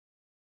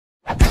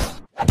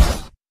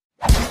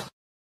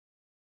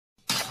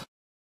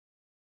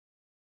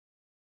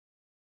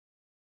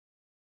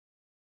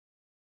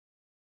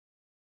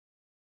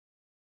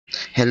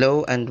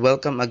Hello and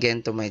welcome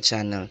again to my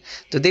channel.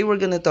 Today we're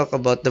going to talk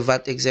about the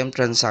VAT exempt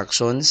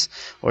transactions,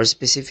 or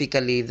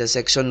specifically the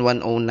section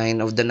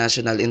 109 of the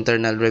National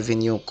Internal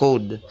Revenue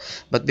Code.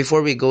 But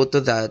before we go to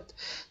that,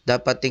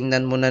 dapat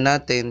tingnan muna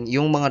natin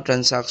yung mga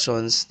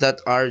transactions that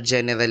are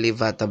generally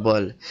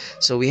VATable.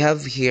 So we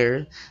have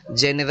here,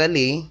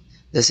 generally,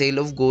 the sale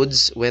of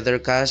goods, whether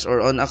cash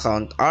or on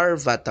account, are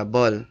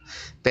VATable.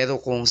 Pero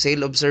kung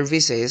sale of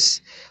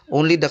services,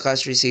 only the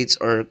cash receipts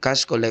or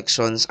cash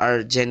collections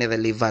are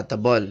generally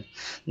VATable.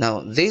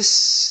 Now,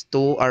 these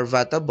two are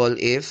VATable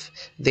if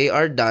they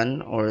are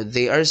done or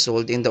they are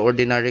sold in the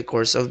ordinary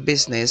course of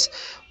business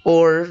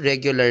or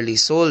regularly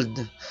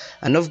sold.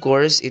 And of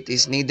course, it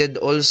is needed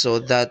also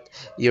that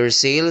your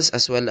sales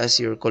as well as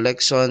your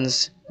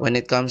collections when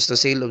it comes to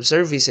sale of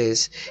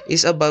services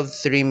is above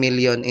 3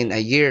 million in a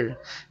year,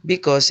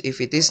 because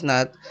if it is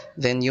not,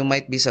 then you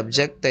might be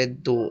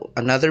subjected to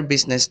another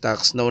business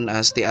tax known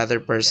as the other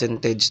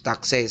percentage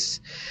taxes.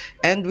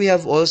 And we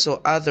have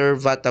also other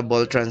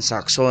VATable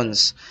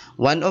transactions.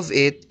 One of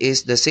it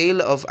is the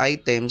sale of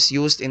items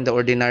used in the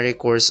ordinary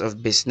course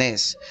of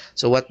business.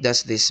 So what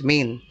does this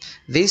mean?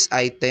 These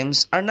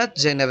items are not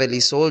generally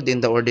sold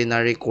in the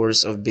ordinary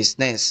course of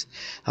business.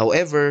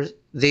 However,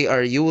 they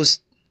are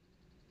used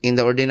in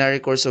the ordinary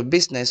course of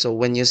business, so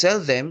when you sell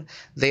them,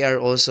 they are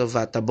also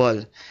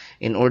VATable.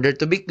 In order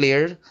to be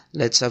clear,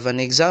 let's have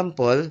an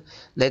example.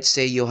 Let's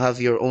say you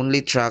have your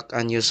only truck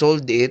and you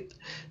sold it,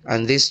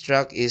 and this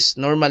truck is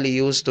normally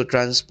used to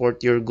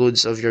transport your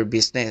goods of your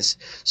business.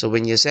 So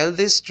when you sell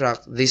this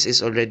truck, this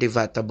is already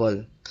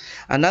VATable.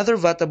 Another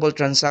VATable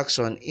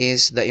transaction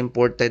is the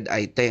imported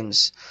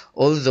items.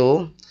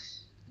 Although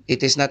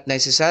it is not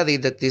necessary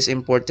that these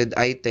imported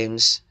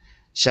items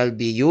shall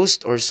be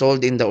used or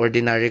sold in the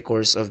ordinary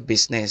course of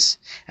business.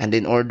 And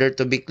in order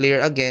to be clear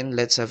again,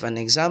 let's have an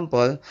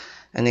example.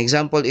 An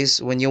example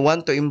is when you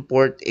want to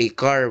import a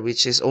car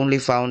which is only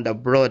found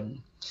abroad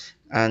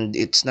and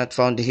it's not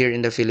found here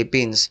in the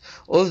Philippines.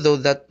 Although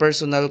that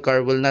personal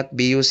car will not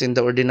be used in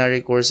the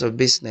ordinary course of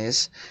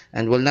business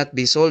and will not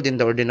be sold in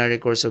the ordinary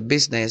course of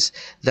business,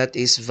 that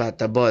is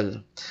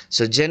VATable.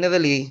 So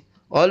generally,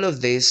 all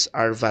of these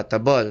are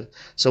VATable.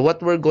 So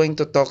what we're going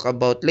to talk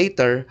about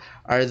later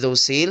are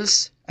those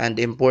sales and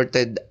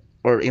imported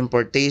or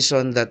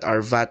importation that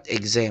are VAT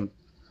exempt.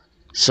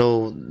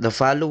 So, the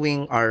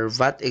following are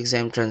VAT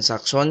exempt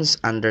transactions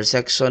under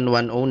section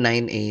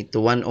 109A to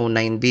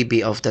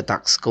 109BB of the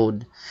tax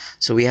code.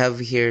 So, we have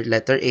here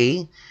letter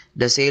A,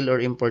 the sale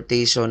or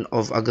importation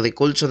of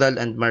agricultural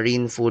and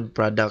marine food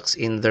products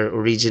in their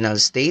original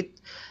state,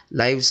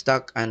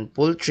 livestock and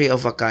poultry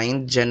of a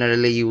kind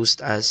generally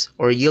used as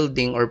or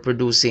yielding or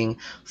producing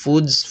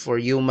foods for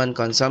human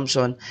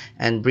consumption,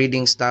 and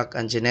breeding stock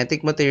and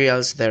genetic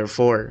materials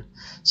therefore.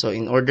 So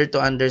in order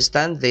to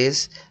understand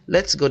this,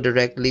 let's go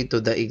directly to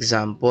the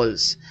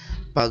examples.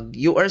 Pag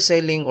you are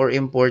selling or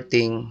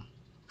importing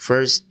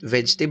first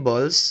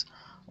vegetables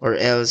or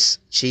else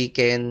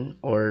chicken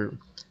or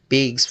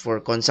pigs for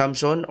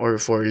consumption or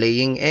for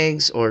laying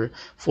eggs or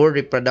for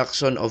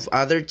reproduction of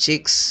other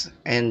chicks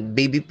and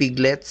baby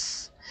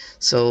piglets,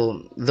 so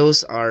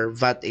those are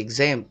VAT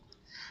exempt.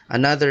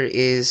 Another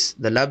is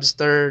the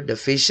lobster, the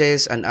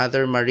fishes, and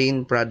other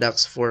marine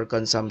products for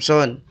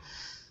consumption.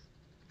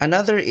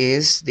 Another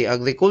is the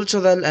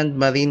agricultural and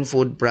marine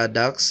food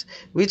products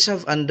which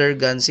have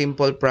undergone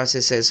simple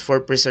processes for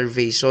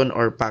preservation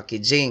or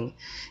packaging.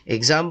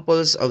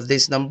 Examples of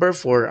this number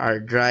 4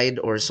 are dried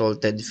or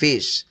salted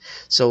fish.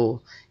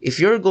 So, if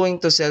you're going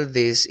to sell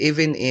this,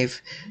 even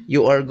if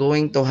you are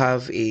going to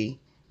have a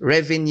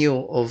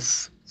revenue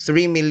of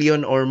 3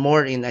 million or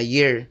more in a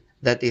year,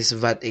 that is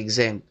VAT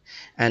exempt.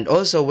 And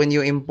also, when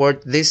you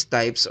import these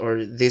types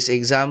or these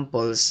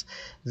examples,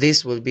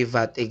 this will be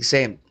VAT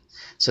exempt.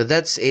 So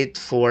that's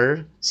it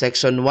for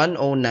section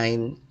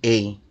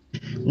 109A.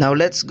 Now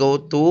let's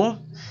go to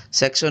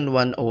section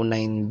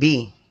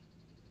 109B.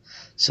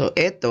 So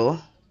ito,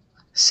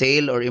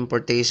 sale or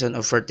importation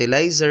of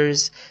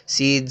fertilizers,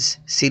 seeds,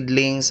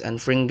 seedlings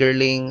and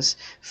fingerlings,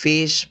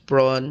 fish,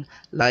 prawn,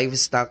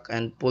 livestock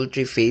and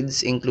poultry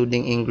feeds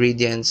including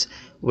ingredients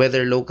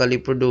whether locally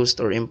produced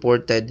or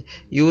imported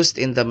used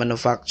in the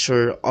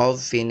manufacture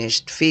of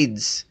finished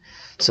feeds.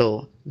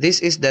 So,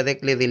 this is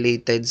directly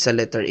related sa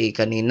letter A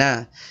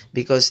kanina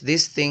because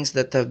these things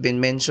that have been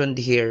mentioned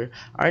here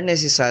are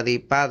necessary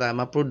para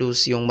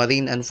ma-produce yung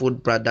marine and food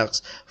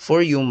products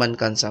for human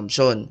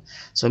consumption.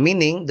 So,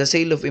 meaning, the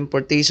sale of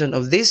importation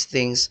of these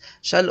things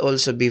shall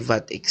also be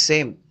VAT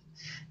exempt.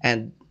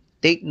 And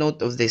take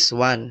note of this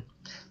one.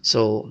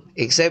 So,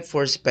 except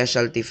for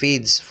specialty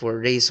feeds for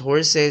race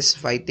horses,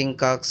 fighting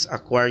cocks,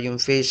 aquarium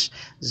fish,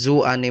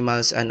 zoo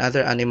animals, and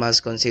other animals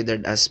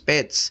considered as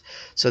pets.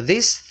 So,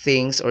 these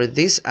things or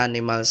these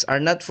animals are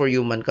not for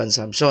human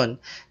consumption.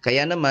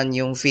 Kaya naman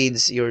yung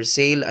feeds, your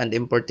sale and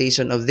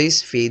importation of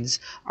these feeds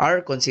are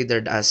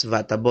considered as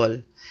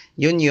VATable.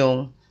 Yun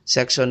yung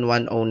section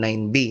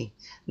 109B.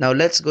 Now,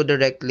 let's go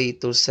directly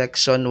to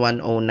section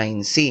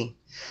 109C.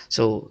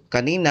 So,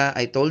 kanina,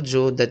 I told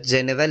you that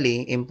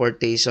generally,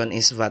 importation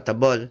is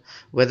vatable,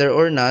 whether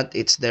or not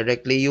it's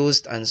directly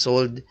used and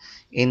sold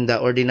in the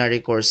ordinary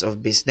course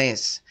of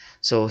business.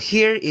 So,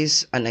 here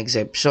is an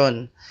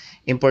exception.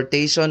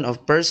 Importation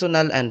of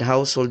personal and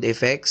household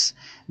effects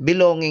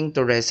belonging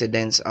to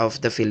residents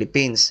of the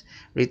Philippines,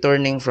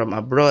 returning from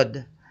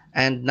abroad,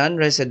 and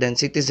non-resident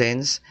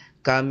citizens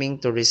coming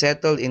to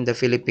resettle in the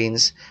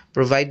Philippines,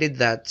 provided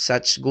that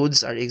such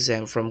goods are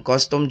exempt from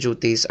custom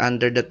duties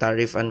under the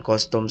Tariff and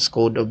Customs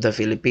Code of the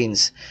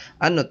Philippines.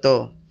 Ano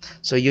to?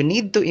 So you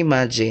need to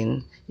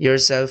imagine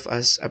yourself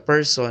as a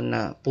person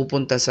na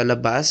pupunta sa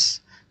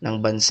labas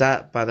ng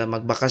bansa para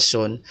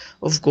magbakasyon.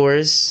 Of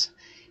course,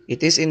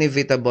 it is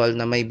inevitable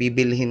na may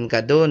bibilhin ka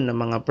doon ng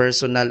mga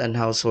personal and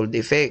household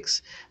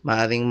effects,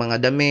 maaring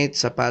mga damit,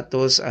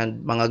 sapatos,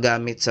 and mga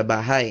gamit sa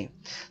bahay.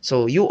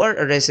 So, you are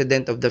a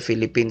resident of the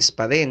Philippines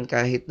pa rin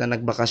kahit na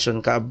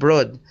nagbakasyon ka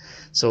abroad.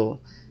 So,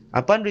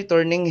 upon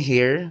returning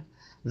here,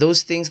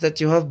 those things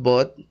that you have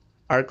bought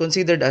are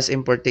considered as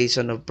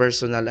importation of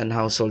personal and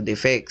household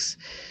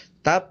effects.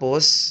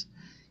 Tapos,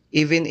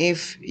 even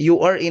if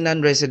you are a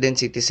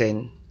non-resident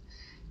citizen,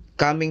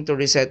 coming to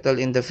resettle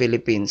in the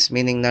Philippines,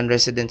 meaning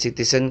non-resident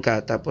citizen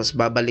ka, tapos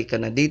babalik ka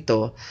na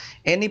dito,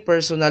 any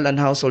personal and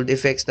household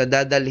effects na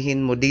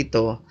dadalhin mo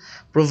dito,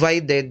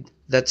 provided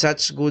that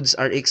such goods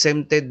are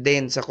exempted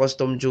din sa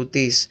custom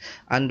duties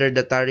under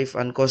the Tariff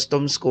and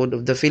Customs Code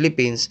of the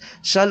Philippines,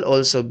 shall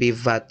also be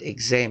VAT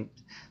exempt.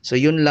 So,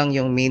 yun lang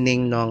yung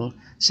meaning ng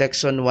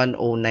Section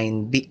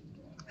 109B.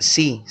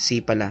 C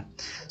pala.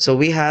 So,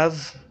 we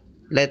have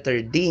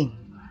letter D.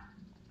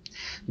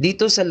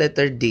 Dito sa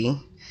letter D,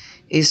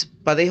 is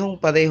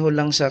parehong-pareho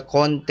lang siya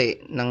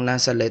konti ng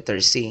nasa letter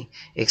C.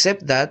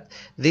 Except that,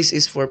 this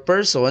is for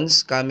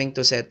persons coming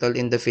to settle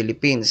in the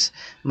Philippines.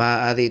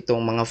 Maaari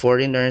itong mga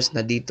foreigners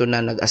na dito na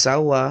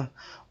nag-asawa,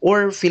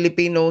 or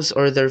Filipinos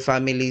or their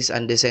families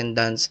and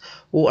descendants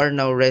who are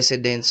now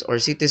residents or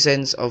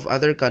citizens of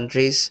other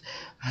countries.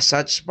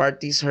 Such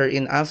parties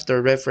hereinafter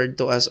referred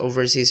to as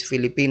overseas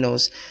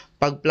Filipinos.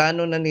 Pag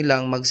plano na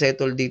nilang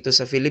mag-settle dito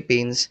sa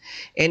Philippines,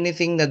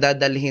 anything na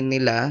dadalhin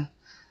nila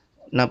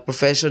na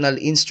professional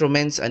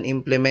instruments and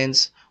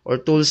implements or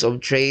tools of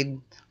trade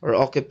or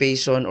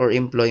occupation or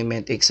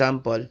employment.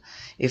 Example,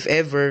 if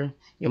ever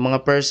yung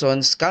mga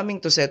persons coming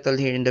to settle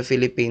here in the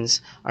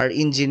Philippines are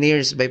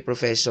engineers by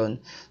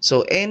profession.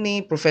 So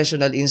any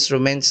professional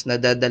instruments na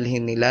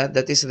dadalhin nila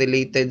that is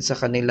related sa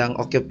kanilang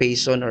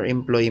occupation or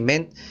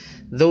employment,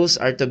 those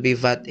are to be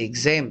VAT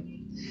exempt.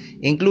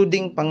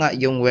 Including pa nga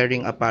yung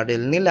wearing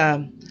apparel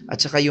nila at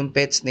saka yung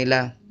pets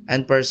nila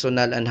and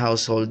personal and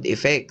household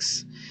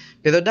effects.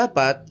 Pero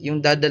dapat, yung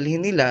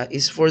dadalhin nila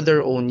is for their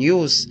own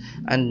use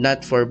and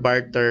not for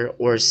barter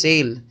or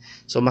sale.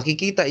 So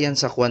makikita yan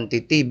sa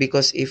quantity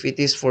because if it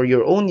is for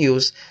your own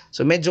use,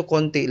 so medyo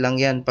konti lang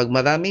yan. Pag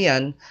marami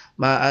yan,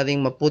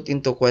 maaaring ma-put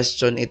into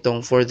question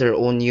itong for their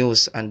own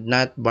use and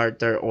not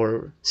barter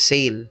or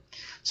sale.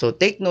 So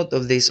take note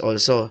of this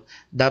also.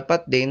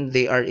 Dapat din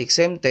they are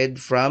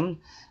exempted from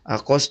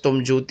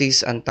custom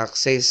duties and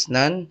taxes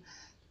ng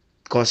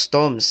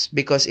customs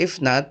because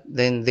if not,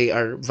 then they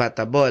are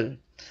vatable.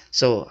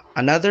 So,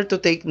 another to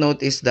take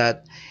note is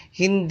that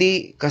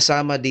hindi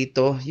kasama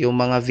dito yung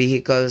mga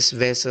vehicles,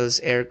 vessels,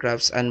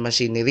 aircrafts, and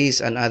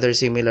machineries and other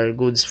similar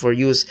goods for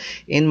use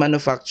in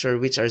manufacture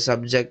which are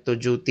subject to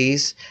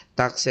duties,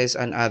 taxes,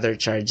 and other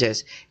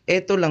charges.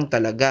 Ito lang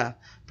talaga,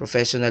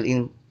 professional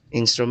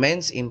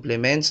instruments,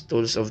 implements,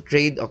 tools of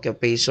trade,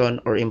 occupation,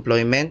 or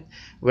employment,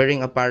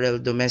 wearing apparel,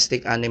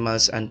 domestic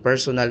animals, and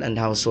personal and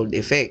household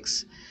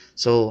effects.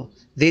 So,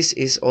 this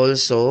is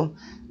also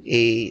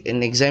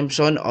an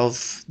exemption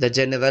of the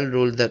general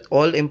rule that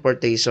all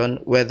importation,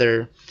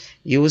 whether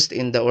used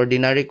in the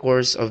ordinary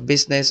course of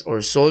business or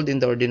sold in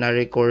the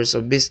ordinary course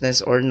of business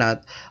or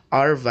not,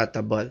 are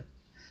vatable.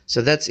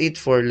 So that's it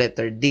for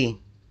letter D.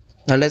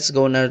 Now let's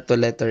go now to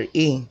letter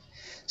E.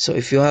 So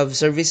if you have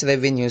service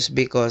revenues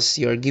because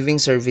you're giving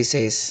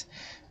services,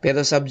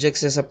 pero subject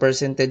sa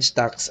percentage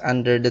tax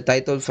under the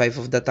Title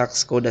 5 of the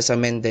Tax Code as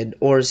amended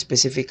or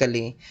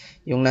specifically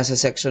yung nasa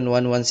Section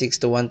 116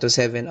 to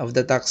 127 of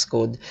the Tax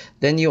Code,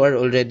 then you are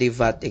already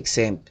VAT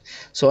exempt.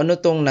 So ano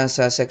tong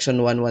nasa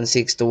Section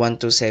 116 to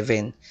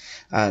 127?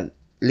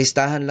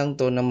 Listahan lang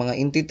to ng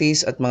mga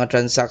entities at mga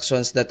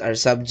transactions that are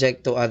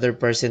subject to other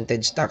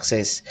percentage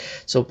taxes.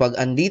 So pag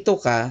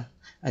andito ka,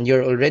 and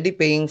you're already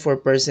paying for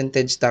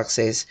percentage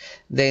taxes,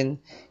 then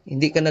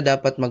hindi ka na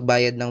dapat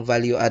magbayad ng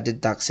value-added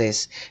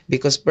taxes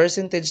because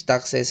percentage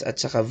taxes at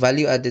saka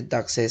value-added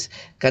taxes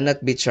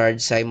cannot be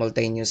charged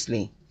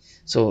simultaneously.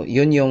 So,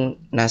 yun yung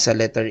nasa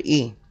letter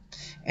E.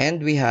 And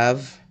we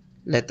have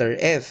letter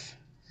F.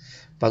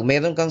 Pag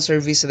meron kang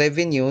service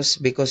revenues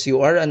because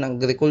you are an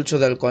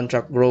agricultural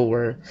contract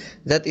grower,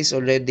 that is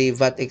already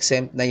VAT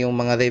exempt na yung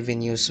mga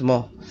revenues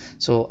mo.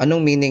 So,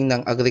 anong meaning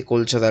ng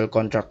agricultural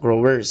contract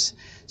growers?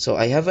 So,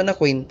 I have an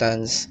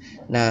acquaintance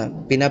na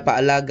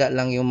pinapaalaga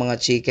lang yung mga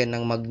chicken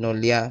ng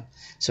Magnolia.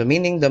 So,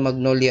 meaning the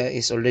Magnolia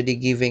is already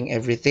giving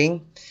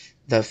everything,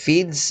 the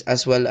feeds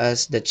as well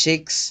as the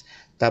chicks,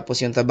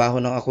 Tapos yung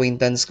trabaho ng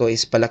acquaintance ko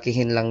is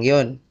palakihin lang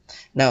yon.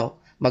 Now,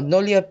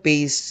 Magnolia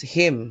pays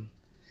him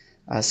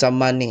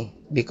some money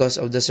because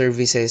of the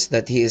services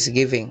that he is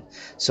giving.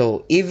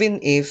 So,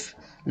 even if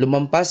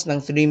lumampas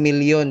ng 3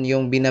 million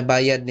yung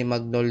binabayad ni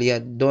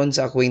Magnolia doon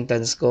sa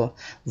acquaintance ko,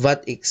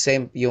 VAT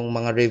exempt yung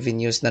mga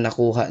revenues na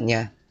nakuha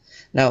niya.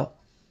 Now,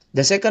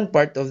 the second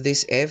part of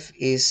this F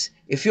is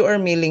if you are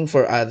milling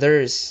for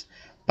others,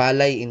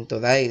 palay into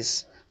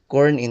rice,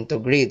 corn into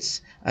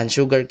grits, and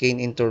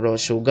sugarcane into raw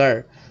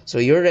sugar.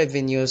 So, your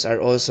revenues are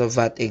also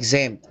VAT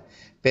exempt.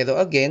 Pero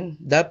again,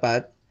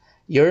 dapat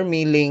you're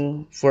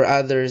milling for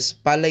others,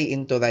 palay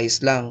into rice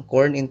lang,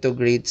 corn into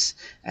grits,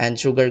 and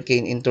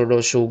sugarcane into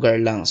raw sugar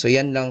lang. So,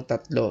 yan lang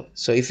tatlo.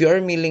 So, if you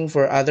are milling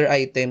for other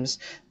items,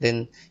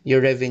 then your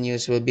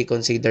revenues will be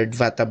considered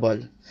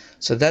vatable.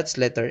 So, that's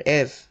letter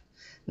F.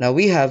 Now,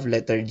 we have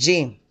letter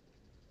G.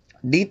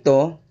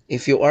 Dito,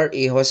 if you are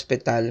a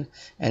hospital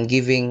and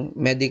giving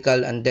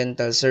medical and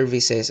dental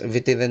services,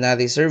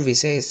 veterinary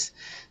services,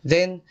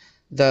 then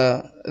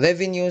the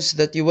revenues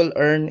that you will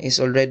earn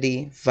is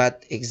already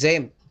VAT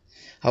exempt.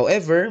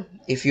 However,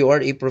 if you are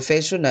a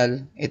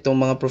professional,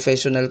 itong mga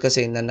professional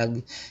kasi na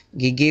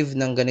nag-give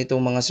ng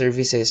ganitong mga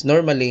services,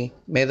 normally,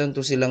 meron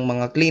to silang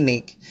mga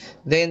clinic,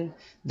 then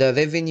the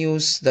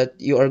revenues that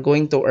you are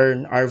going to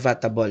earn are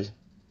vatable.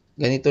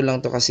 Ganito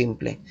lang to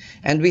kasimple.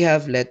 And we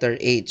have letter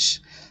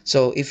H.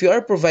 So, if you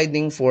are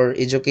providing for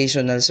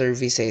educational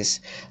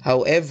services,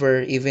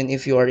 however, even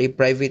if you are a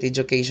private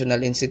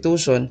educational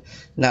institution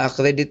na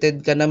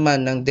accredited ka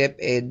naman ng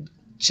DepEd,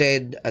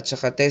 CHED, at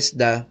saka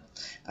TESDA,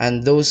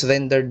 and those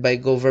rendered by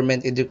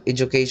government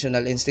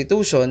educational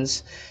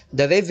institutions,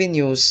 the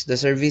revenues, the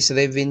service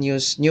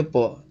revenues nyo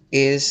po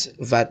is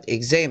VAT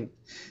exempt.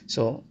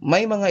 So,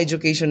 may mga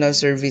educational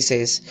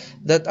services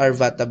that are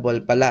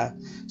vatable pala.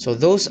 So,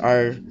 those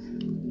are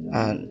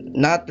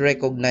not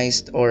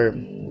recognized or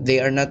they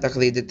are not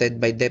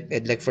accredited by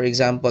DepEd. Like for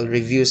example,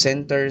 review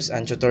centers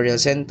and tutorial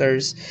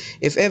centers.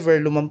 If ever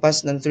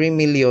lumampas ng 3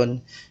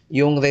 million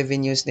yung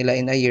revenues nila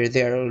in a year,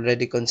 they are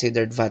already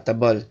considered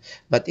vatable.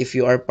 But if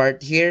you are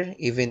part here,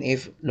 even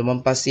if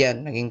lumampas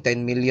yan, naging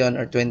 10 million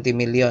or 20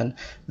 million,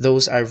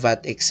 those are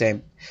VAT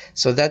exempt.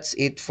 So that's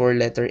it for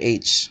letter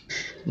H.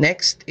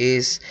 Next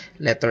is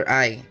letter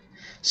I.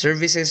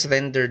 Services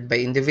rendered by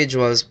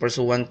individuals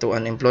pursuant to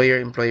an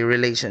employer-employee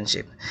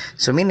relationship.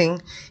 So meaning,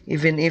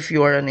 even if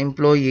you are an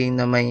employee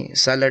na may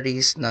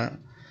salaries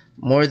na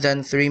more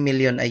than 3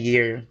 million a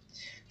year,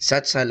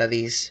 such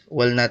salaries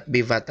will not be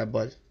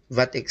vatable.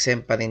 VAT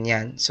exempt pa rin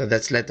yan. So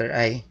that's letter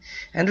I.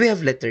 And we have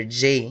letter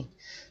J.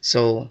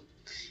 So,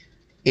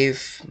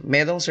 if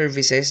merong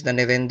services na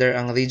ni-render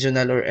ang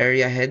regional or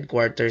area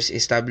headquarters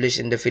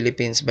established in the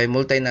Philippines by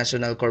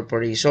multinational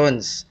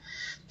corporations,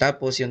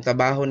 tapos yung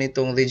trabaho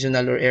nitong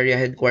regional or area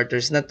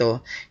headquarters na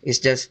to is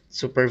just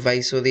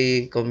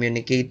supervisory,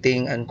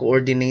 communicating, and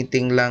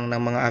coordinating lang ng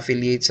mga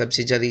affiliate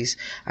subsidiaries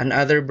and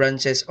other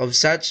branches of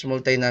such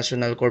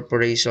multinational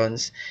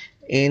corporations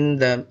in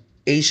the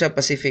Asia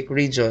Pacific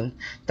region,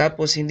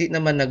 tapos hindi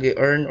naman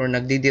nag-earn or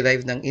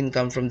nagdi-derive ng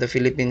income from the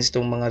Philippines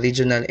tong mga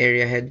regional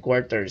area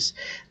headquarters,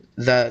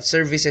 the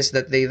services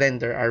that they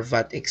render are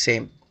VAT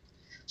exempt.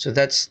 So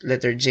that's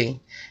letter J.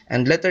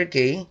 And letter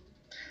K,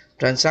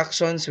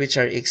 transactions which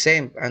are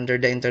exempt under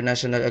the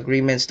international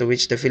agreements to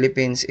which the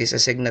Philippines is a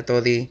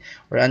signatory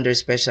or under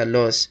special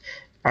laws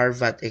are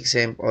VAT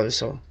exempt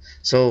also.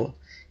 So,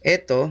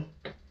 eto,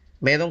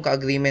 merong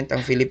ka-agreement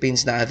ang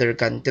Philippines na other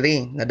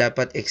country na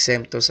dapat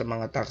exempt to sa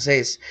mga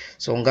taxes.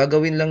 So, ang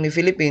gagawin lang ni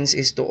Philippines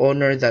is to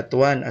honor that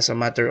one as a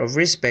matter of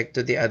respect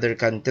to the other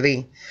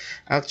country.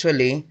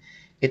 Actually,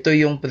 ito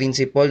yung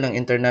principle ng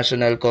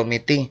International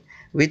Committee,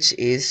 which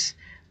is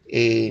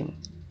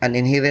an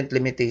inherent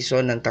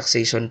limitation ng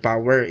taxation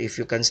power, if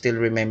you can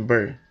still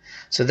remember.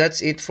 So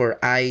that's it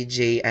for I,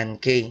 J, and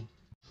K.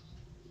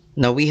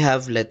 Now we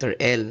have letter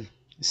L,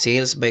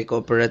 sales by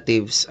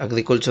cooperatives,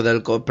 agricultural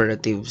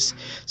cooperatives.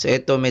 So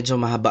ito medyo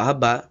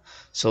mahaba-haba.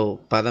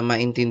 So para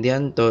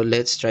maintindihan to,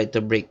 let's try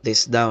to break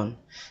this down.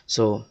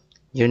 So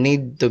you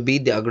need to be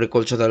the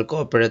agricultural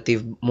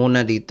cooperative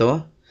muna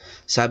dito.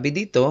 Sabi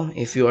dito,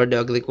 if you are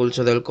the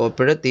agricultural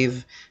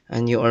cooperative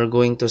and you are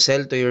going to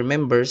sell to your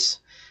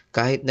members,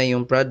 kahit na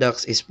yung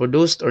products is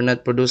produced or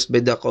not produced by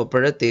the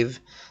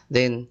cooperative,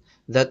 then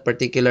that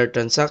particular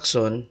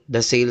transaction, the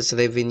sales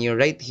revenue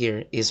right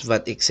here is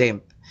VAT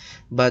exempt.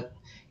 But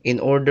in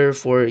order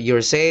for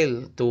your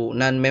sale to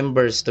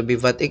non-members to be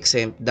VAT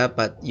exempt,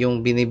 dapat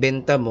yung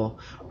binibenta mo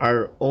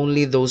are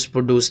only those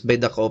produced by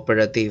the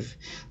cooperative.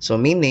 So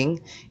meaning,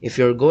 if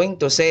you're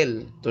going to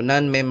sell to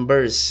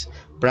non-members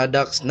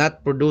products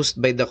not produced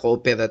by the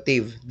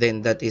cooperative,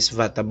 then that is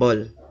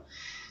vatable.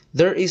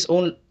 There is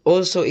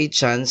also a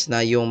chance na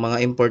yung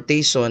mga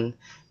importation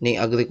ni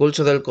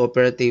agricultural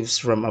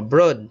cooperatives from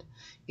abroad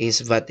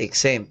is VAT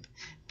exempt.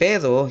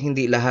 Pero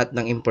hindi lahat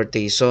ng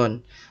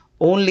importation.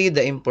 only the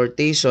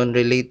importation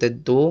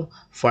related to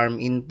farm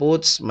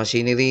inputs,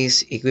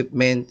 machineries,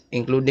 equipment,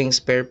 including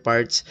spare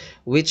parts,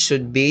 which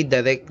should be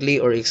directly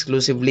or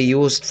exclusively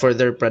used for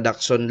their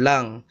production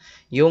lang,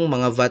 yung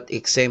mga VAT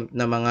exempt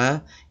na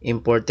mga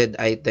imported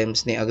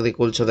items ni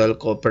agricultural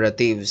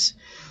cooperatives.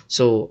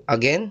 So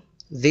again,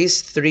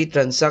 these three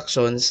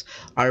transactions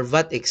are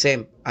VAT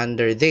exempt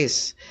under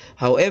this.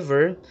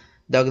 However,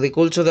 the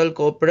agricultural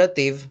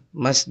cooperative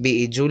must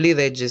be duly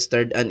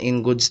registered and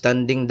in good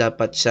standing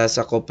dapat siya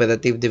sa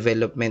Cooperative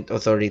Development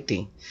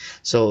Authority.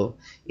 So,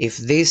 if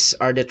these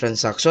are the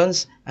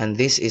transactions and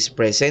this is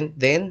present,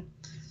 then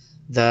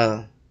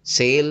the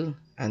sale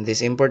and this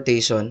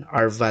importation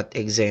are VAT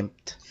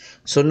exempt.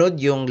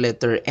 Sunod yung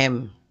letter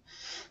M.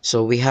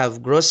 So we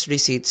have gross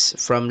receipts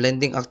from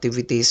lending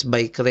activities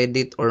by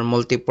credit or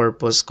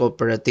multipurpose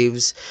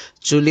cooperatives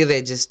duly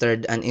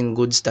registered and in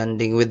good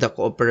standing with the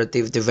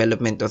Cooperative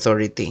Development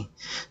Authority.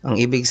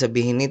 Ang ibig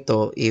sabihin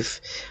nito,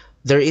 if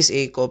there is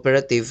a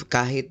cooperative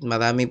kahit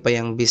marami pa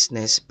yung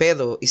business,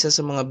 pero isa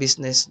sa mga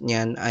business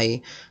niyan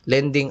ay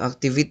lending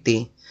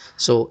activity,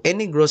 so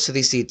any gross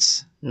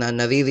receipts na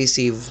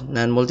nare-receive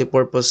ng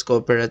multipurpose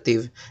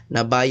cooperative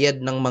na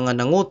bayad ng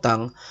mga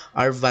nangutang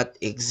are VAT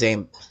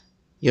exempt.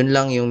 Yun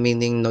lang yung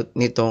meaning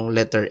nitong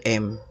letter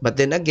M. But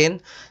then again,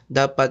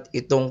 dapat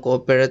itong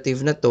cooperative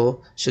na to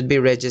should be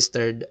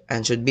registered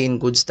and should be in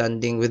good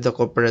standing with the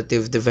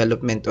Cooperative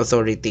Development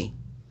Authority.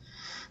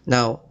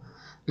 Now,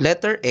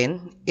 letter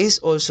N is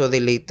also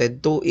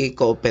related to a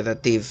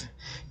cooperative.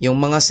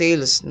 Yung mga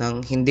sales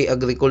ng hindi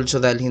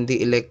agricultural, hindi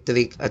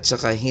electric, at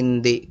saka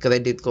hindi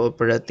credit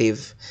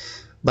cooperative,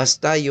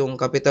 basta yung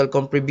capital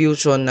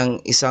contribution ng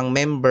isang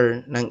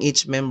member, ng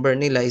each member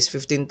nila is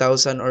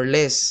 15,000 or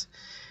less,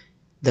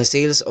 the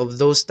sales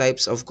of those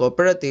types of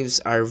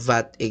cooperatives are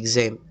VAT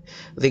exempt.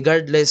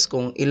 Regardless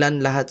kung ilan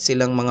lahat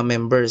silang mga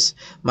members,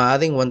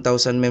 maaring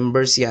 1,000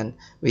 members yan,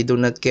 we do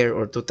not care,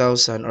 or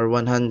 2,000 or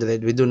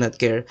 100, we do not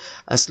care,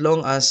 as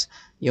long as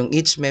yung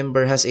each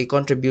member has a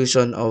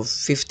contribution of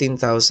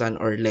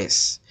 15,000 or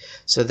less.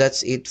 So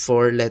that's it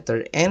for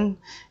letter N.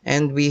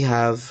 And we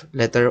have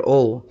letter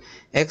O.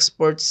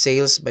 Export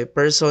sales by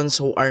persons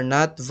who are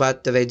not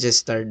VAT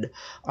registered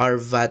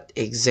are VAT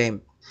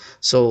exempt.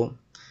 So,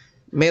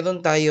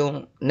 meron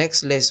tayong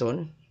next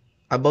lesson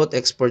about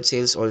export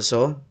sales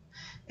also.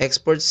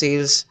 Export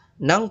sales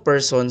ng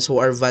persons who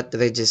are VAT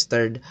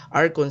registered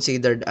are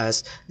considered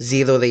as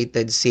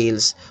zero-rated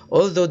sales,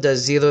 although the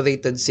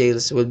zero-rated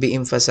sales will be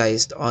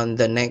emphasized on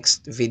the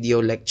next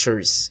video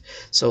lectures.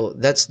 So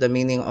that's the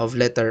meaning of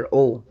letter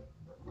O.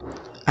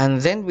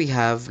 And then we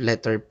have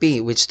letter P,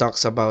 which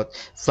talks about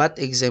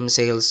VAT-exempt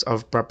sales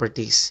of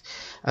properties.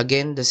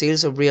 Again, the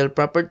sales of real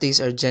properties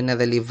are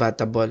generally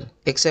VATable,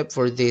 except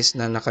for this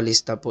na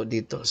nakalista po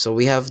dito. So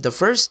we have the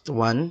first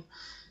one,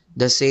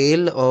 the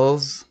sale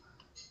of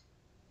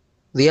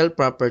real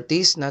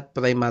properties not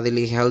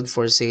primarily held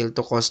for sale to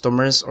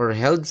customers or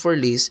held for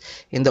lease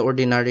in the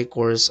ordinary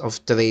course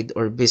of trade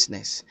or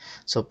business.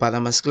 So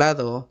para mas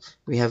klaro,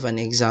 we have an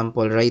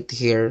example right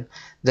here,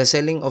 the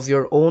selling of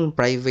your own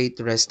private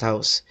rest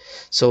house.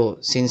 So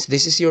since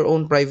this is your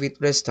own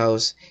private rest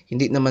house,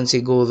 hindi naman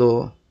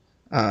siguro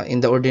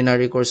in the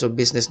ordinary course of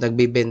business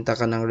nagbibenta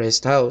ka ng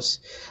rest house.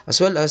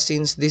 As well as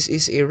since this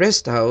is a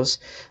rest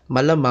house,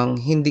 malamang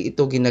hindi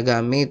ito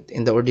ginagamit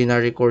in the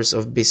ordinary course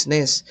of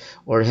business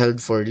or held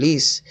for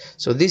lease.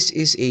 So this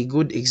is a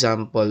good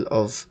example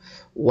of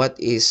what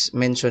is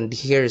mentioned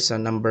here sa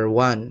number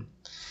 1.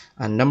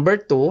 And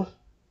number 2,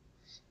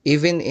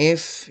 even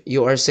if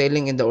you are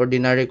selling in the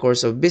ordinary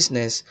course of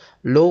business,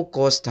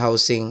 low-cost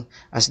housing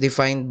as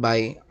defined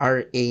by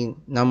RA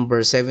number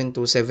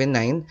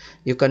 7279,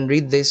 you can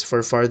read this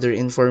for further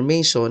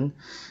information.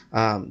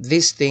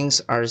 These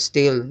things are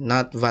still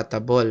not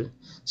VATable.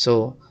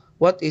 So,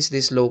 what is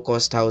this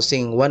low-cost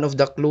housing? One of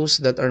the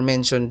clues that are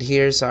mentioned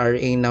here sa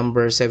RA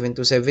number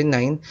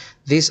 7279,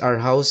 these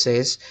are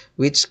houses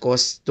which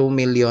cost 2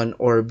 million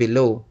or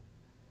below.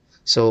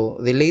 So,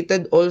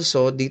 related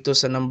also dito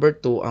sa number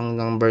 2 ang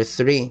number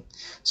 3.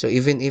 So,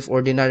 even if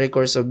ordinary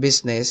course of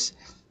business,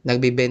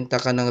 nagbibenta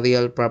ka ng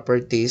real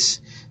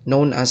properties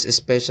known as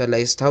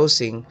specialized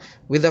housing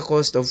with a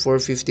cost of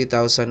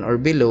 450,000 or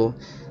below,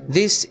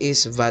 this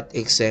is VAT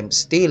exempt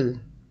still.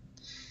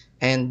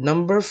 And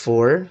number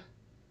 4,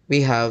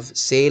 we have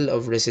sale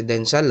of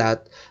residential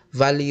lot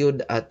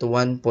valued at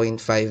 1.5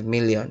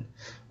 million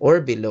or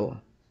below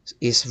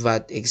is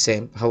VAT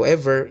exempt.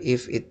 However,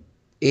 if it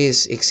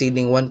is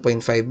exceeding 1.5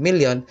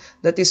 million,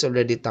 that is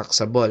already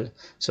taxable.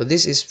 So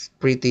this is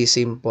pretty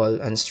simple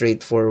and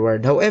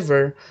straightforward.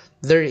 However,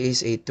 there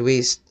is a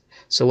twist.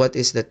 So what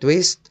is the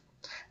twist?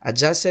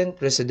 Adjacent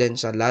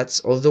residential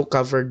lots, although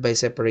covered by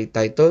separate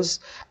titles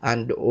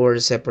and or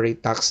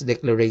separate tax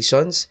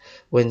declarations,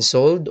 when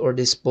sold or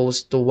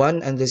disposed to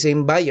one and the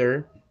same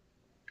buyer,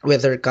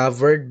 whether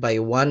covered by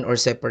one or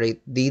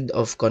separate deed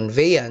of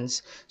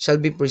conveyance, shall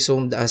be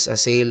presumed as a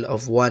sale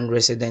of one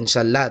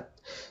residential lot.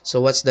 So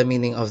what's the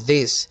meaning of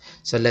this?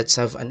 So let's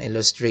have an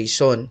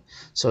illustration.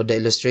 So the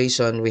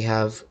illustration, we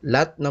have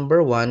lot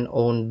number 1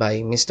 owned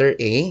by Mr.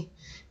 A,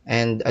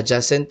 And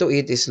adjacent to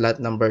it is lot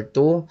number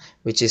 2,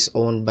 which is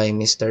owned by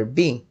Mr.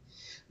 B.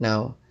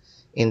 Now,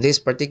 in this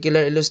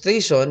particular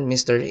illustration,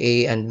 Mr.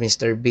 A and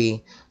Mr.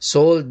 B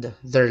sold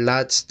their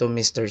lots to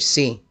Mr.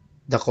 C,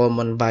 the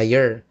common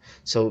buyer.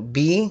 So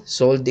B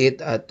sold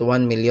it at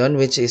 1 million,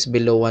 which is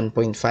below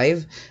 1.5,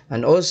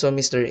 and also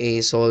Mr.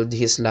 A sold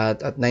his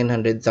lot at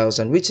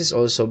 900,000, which is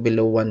also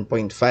below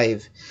 1.5.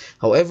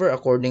 However,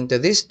 according to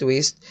this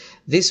twist,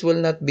 this will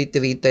not be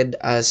treated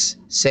as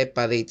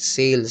separate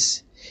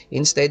sales.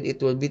 Instead,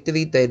 it will be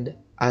treated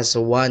as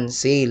one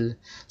sale.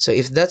 So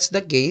if that's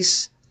the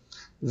case,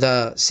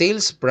 the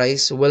sales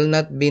price will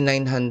not be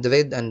 901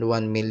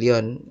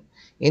 million.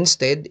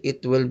 Instead,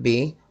 it will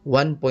be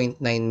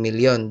 1.9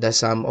 million, the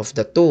sum of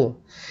the two.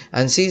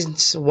 And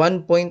since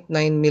 1.9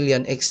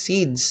 million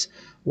exceeds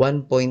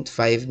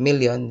 1.5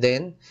 million,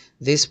 then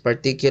this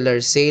particular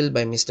sale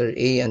by Mr.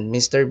 A and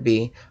Mr.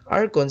 B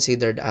are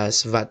considered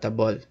as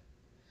vatable.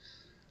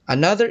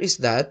 Another is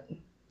that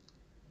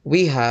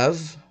we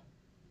have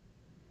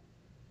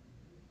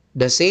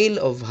the sale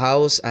of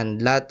house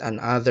and lot and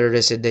other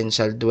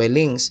residential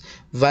dwellings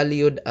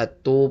valued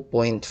at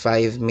 2.5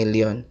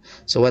 million.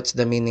 So what's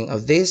the meaning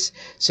of this?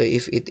 So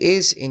if it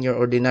is in your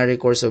ordinary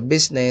course of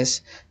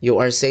business, you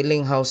are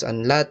selling house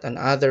and lot and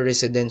other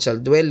residential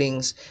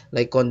dwellings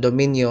like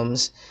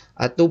condominiums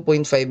at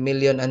 2.5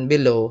 million and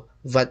below,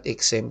 VAT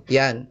exempt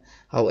yan.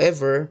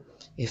 However,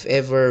 if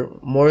ever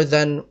more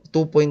than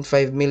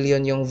 2.5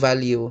 million yung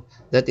value,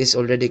 that is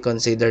already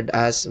considered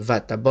as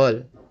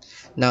vatable.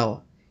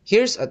 Now,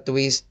 here's a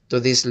twist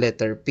to this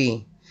letter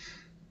P.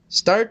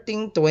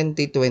 Starting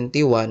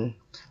 2021,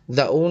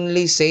 the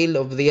only sale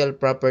of real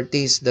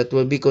properties that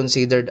will be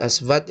considered as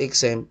VAT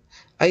exempt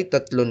ay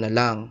tatlo na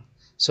lang.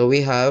 So we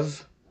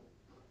have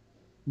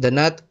the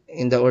not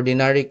in the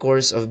ordinary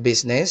course of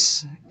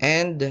business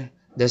and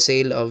the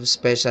sale of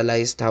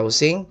specialized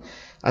housing,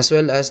 as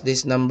well as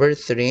this number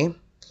 3,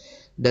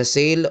 the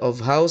sale of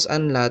house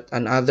and lot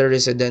and other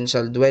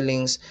residential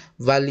dwellings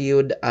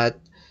valued at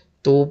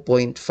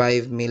 2.5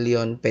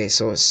 million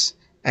pesos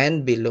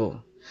and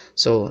below.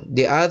 So,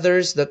 the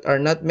others that are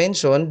not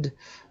mentioned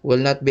will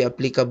not be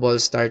applicable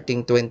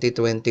starting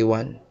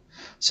 2021.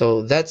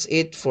 So, that's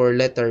it for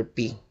letter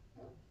P.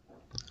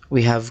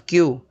 We have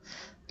Q.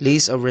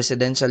 Lease of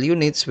residential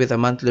units with a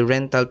monthly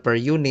rental per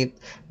unit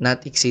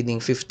not exceeding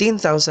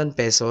 15,000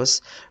 pesos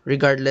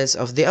regardless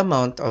of the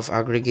amount of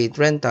aggregate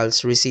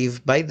rentals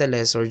received by the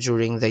lessor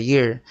during the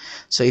year.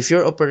 So if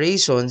your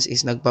operations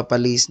is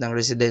nagpapalis ng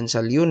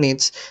residential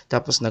units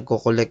tapos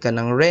nagko-collect ka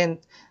ng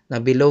rent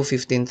na below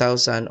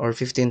 15,000 or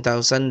 15,000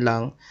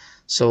 lang,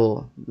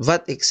 so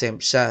VAT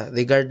exempt siya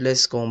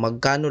regardless kung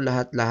magkano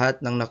lahat-lahat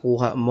ng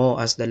nakuha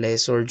mo as the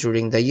lessor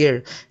during the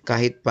year,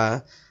 kahit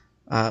pa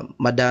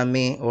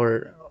madami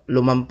or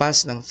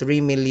lumampas ng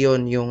 3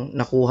 million yung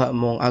nakuha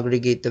mong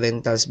aggregate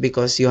rentals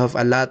because you have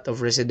a lot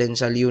of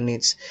residential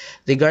units.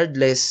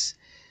 Regardless,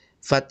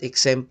 VAT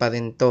exempt pa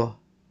rin to.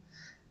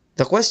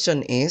 The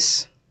question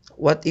is,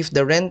 what if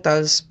the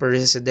rentals per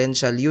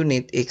residential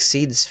unit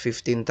exceeds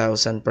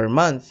 15,000 per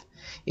month?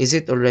 Is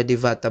it already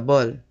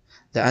vatable?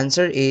 The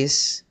answer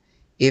is,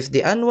 if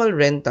the annual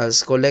rentals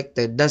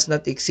collected does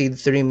not exceed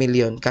 3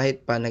 million,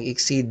 kahit pa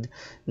nag-exceed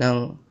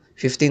ng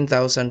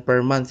 15,000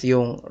 per month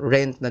yung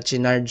rent na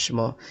chinarge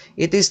mo,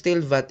 it is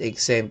still VAT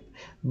exempt,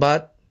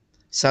 but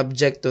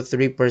subject to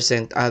 3%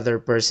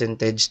 other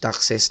percentage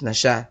taxes na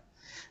siya.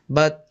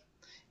 But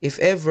if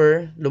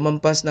ever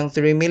lumampas ng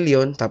 3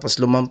 million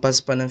tapos lumampas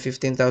pa ng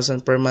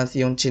 15,000 per month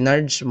yung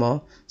chinarge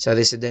mo sa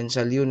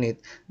residential unit,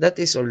 that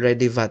is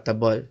already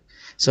vatable.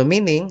 So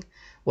meaning,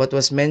 what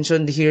was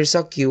mentioned here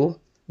sa Q,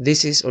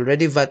 this is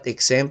already VAT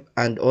exempt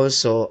and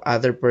also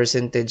other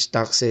percentage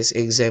taxes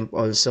exempt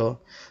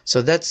also. So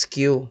that's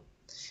Q.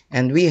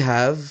 And we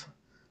have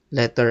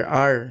letter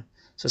R.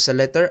 So sa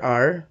letter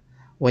R,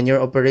 when your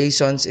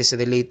operations is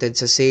related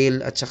sa sale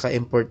at saka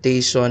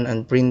importation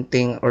and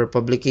printing or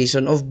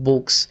publication of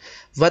books,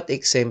 VAT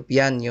exempt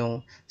yan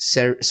yung,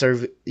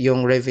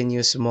 yung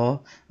revenues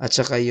mo at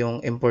saka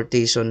yung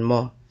importation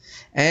mo.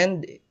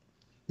 And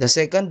the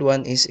second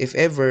one is if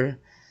ever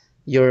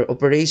your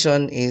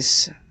operation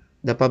is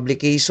the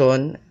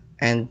publication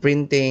and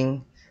printing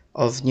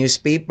of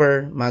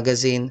newspaper,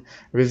 magazine,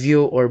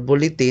 review, or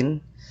bulletin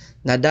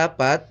na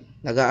dapat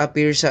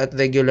nag-a-appear siya at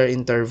regular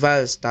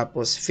intervals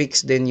tapos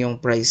fixed din yung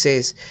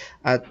prices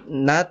at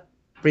not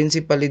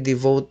principally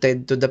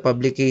devoted to the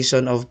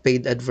publication of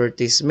paid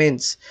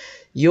advertisements,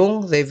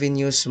 yung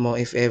revenues mo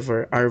if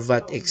ever are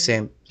VAT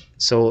exempt.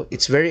 So,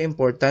 it's very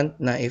important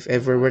na if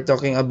ever we're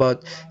talking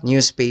about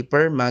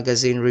newspaper,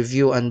 magazine,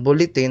 review, and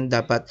bulletin,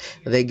 dapat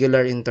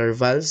regular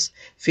intervals,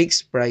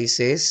 fixed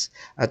prices,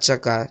 at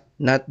saka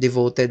not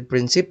devoted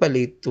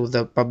principally to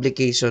the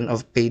publication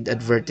of paid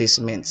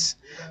advertisements.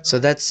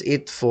 So, that's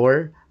it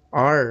for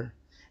R.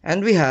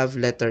 And we have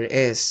letter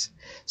S.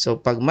 So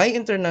pag may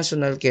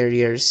international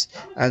carriers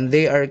and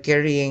they are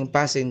carrying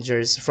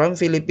passengers from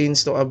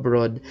Philippines to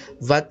abroad,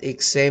 VAT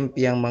exempt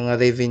yung mga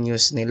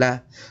revenues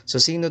nila.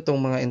 So sino tong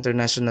mga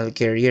international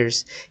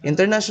carriers?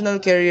 International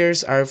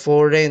carriers are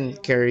foreign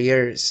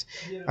carriers.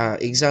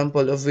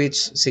 Example of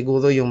which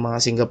siguro yung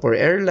mga Singapore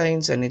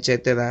Airlines and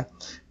etc.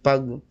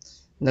 Pag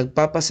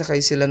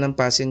nagpapasakay sila ng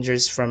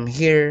passengers from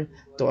here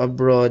to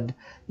abroad,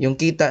 yung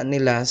kita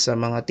nila sa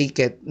mga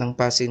ticket ng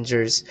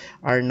passengers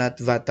are not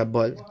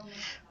vatable.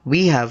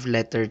 We have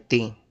letter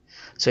T.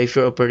 So if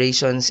your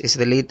operations is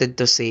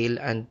related to sale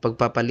and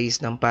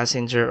pagpapalis ng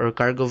passenger or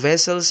cargo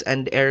vessels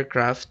and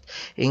aircraft,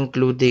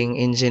 including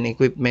engine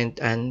equipment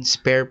and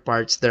spare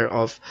parts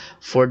thereof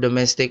for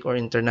domestic or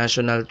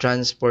international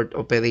transport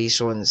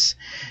operations,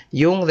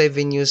 yung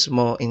revenues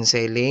mo in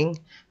selling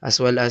as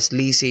well as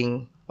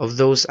leasing of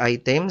those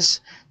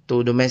items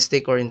to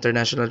domestic or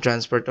international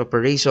transport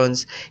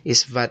operations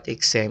is VAT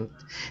exempt.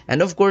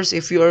 And of course,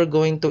 if you are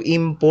going to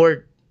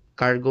import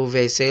cargo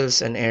vessels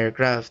and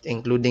aircraft,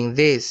 including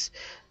this,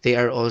 they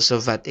are also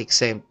VAT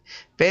exempt.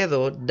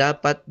 Pero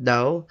dapat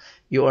daw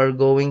you are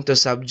going to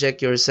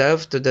subject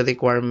yourself to the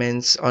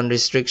requirements on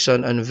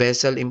restriction on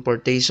vessel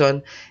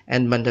importation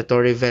and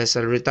mandatory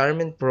vessel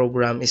retirement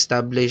program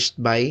established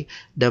by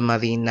the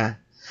Marina.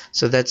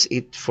 So that's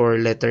it for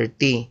letter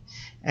T.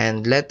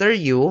 And letter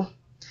U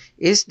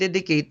is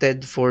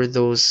dedicated for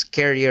those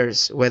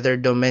carriers, whether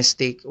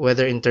domestic,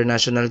 whether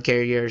international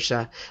carrier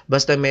siya,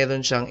 basta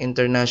meron siyang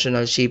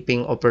international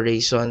shipping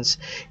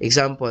operations.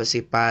 Example,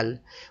 si PAL.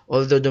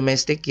 Although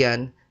domestic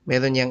yan,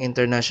 meron niyang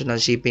international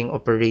shipping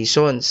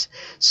operations.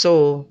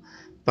 So,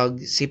 pag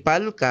si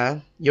PAL ka,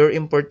 your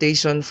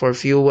importation for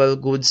fuel,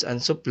 goods, and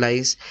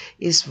supplies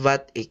is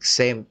VAT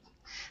exempt.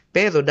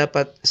 Pero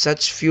dapat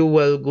such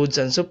fuel, goods,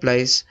 and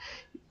supplies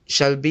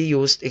shall be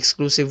used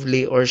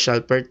exclusively or shall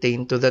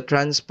pertain to the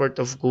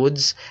transport of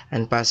goods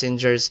and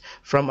passengers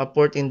from a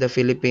port in the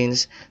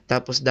Philippines,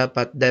 tapos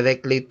dapat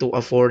directly to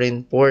a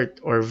foreign port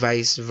or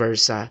vice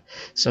versa.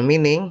 So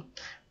meaning,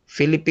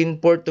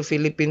 Philippine port to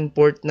Philippine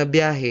port na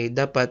biyahe,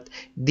 dapat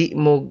di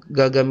mo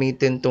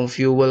gagamitin tong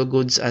fuel,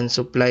 goods, and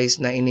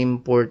supplies na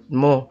inimport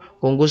mo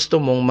kung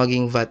gusto mong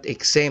maging VAT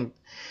exempt.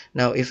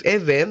 Now, if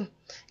ever,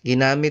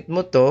 ginamit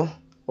mo to,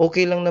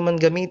 okay lang naman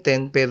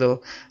gamitin, pero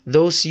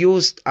those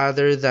used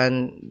other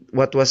than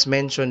what was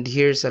mentioned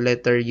here sa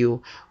letter U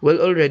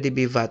will already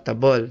be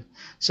vatable.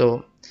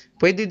 So,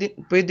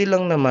 pwede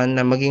lang naman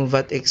na maging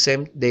VAT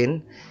exempt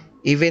din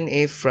even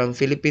if from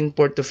Philippine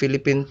port to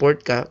Philippine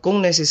port ka kung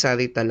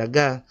necessary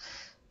talaga.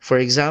 For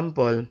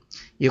example,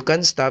 you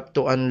can stop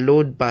to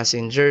unload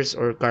passengers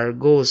or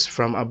cargoes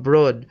from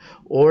abroad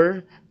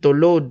or to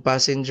load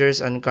passengers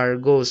and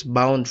cargoes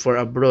bound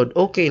for abroad.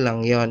 Okay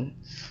lang yon.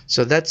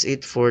 So that's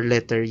it for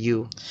letter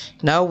U.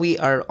 Now we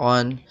are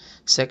on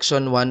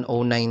section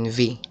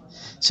 109V.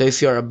 So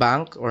if you're a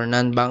bank or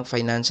non-bank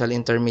financial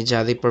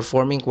intermediary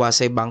performing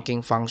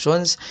quasi-banking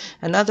functions,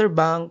 another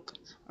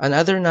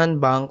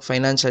non-bank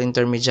financial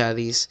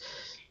intermediaries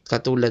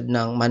katulad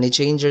ng money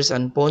changers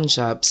and pawn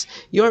shops,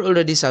 you are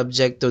already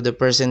subject to the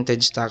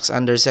percentage tax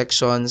under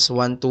sections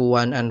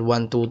 121 and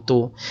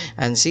 122.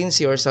 And since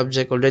you are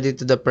subject already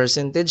to the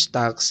percentage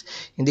tax,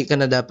 hindi ka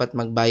na dapat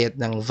magbayad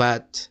ng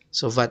VAT.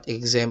 So VAT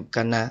exempt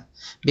ka na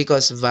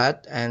because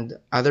VAT and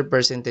other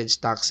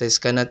percentage taxes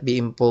cannot be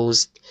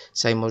imposed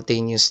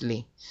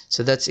simultaneously.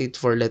 So that's it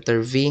for letter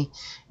V.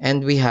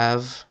 And we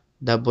have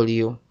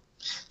W.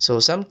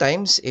 So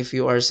sometimes if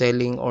you are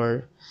selling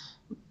or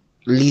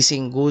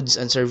leasing goods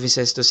and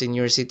services to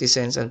senior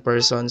citizens and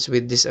persons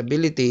with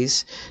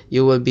disabilities,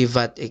 you will be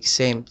VAT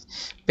exempt.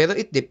 Pero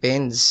it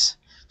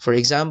depends. For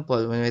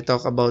example, when we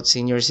talk about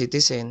senior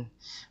citizen,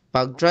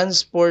 pag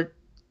transport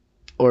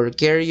or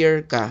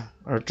carrier ka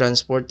or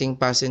transporting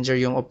passenger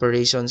yung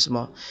operations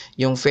mo,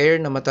 yung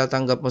fare na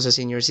matatanggap mo sa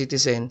senior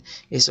citizen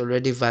is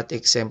already VAT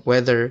exempt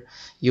whether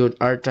you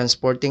are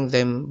transporting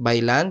them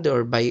by land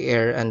or by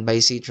air and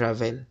by sea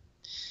travel.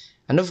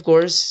 And of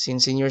course,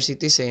 since senior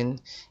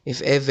citizen,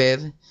 if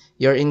ever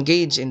you're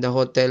engaged in the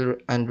hotel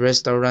and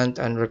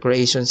restaurant and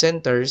recreation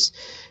centers,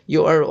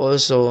 you are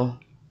also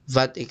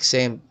VAT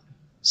exempt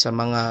sa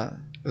mga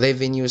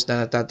revenues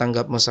na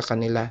natatanggap mo sa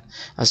kanila.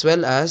 As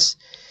well as,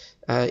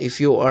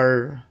 if you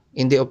are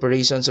in the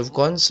operations of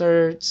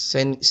concerts,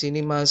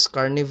 cinemas,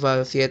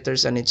 carnival,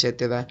 theaters, and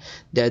etc.,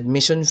 the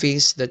admission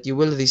fees that you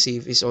will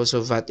receive is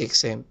also VAT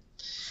exempt.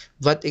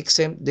 VAT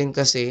exempt din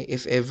kasi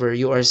if ever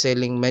you are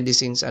selling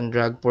medicines and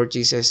drug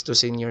purchases to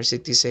senior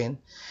citizen,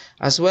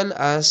 as well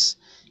as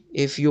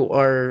if you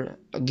are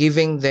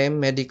giving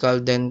them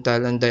medical,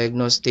 dental, and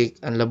diagnostic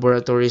and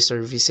laboratory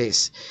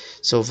services.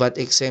 So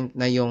VAT exempt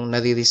na yung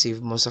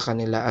nare-receive mo sa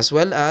kanila. As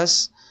well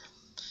as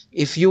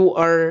if you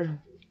are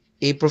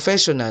a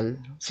professional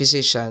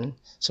physician,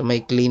 so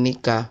may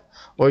clinic ka,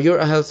 or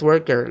you're a health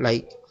worker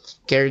like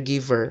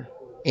caregiver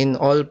in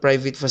all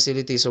private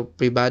facilities o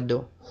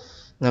privado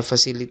na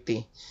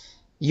facility,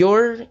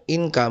 your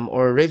income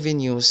or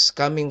revenues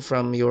coming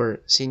from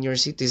your senior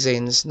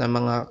citizens na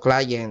mga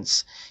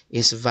clients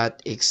is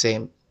VAT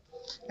exempt.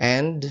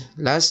 And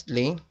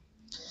lastly,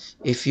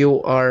 If you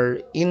are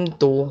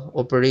into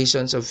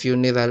operations of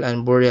funeral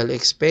and burial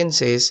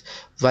expenses,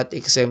 VAT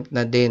exempt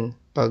na din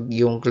pag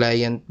yung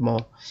client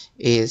mo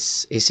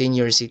is a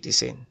senior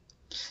citizen.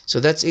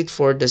 So that's it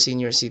for the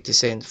senior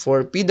citizen.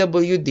 For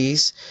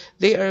PWDs,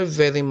 they are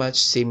very much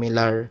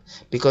similar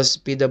because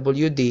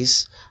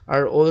PWDs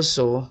are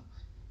also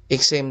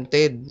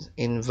exempted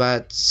in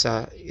VAT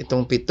sa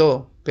itong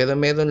pito. Pero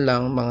meron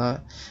lang mga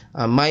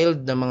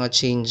mild na mga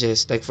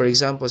changes. Like for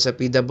example, sa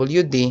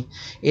PWD,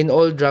 in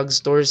all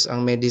drugstores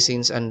ang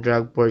medicines and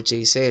drug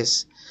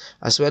purchases.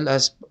 As well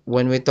as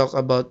when we talk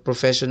about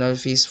professional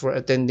fees for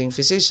attending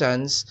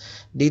physicians,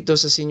 dito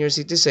sa senior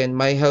citizen,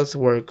 may health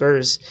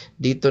workers.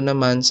 Dito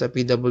naman sa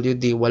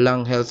PWD,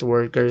 walang health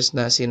workers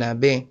na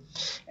sinabi.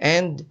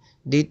 And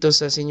dito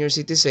sa senior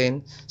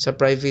citizen, sa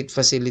private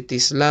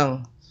facilities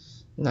lang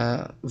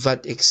na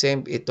VAT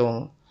exempt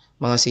itong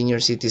mga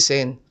senior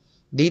citizen.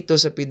 Dito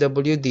sa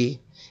PWD,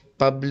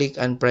 public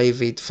and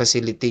private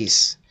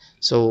facilities.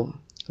 So,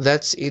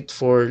 that's it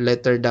for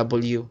letter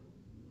W.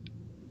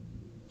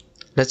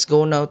 Let's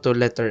go now to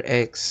letter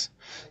X.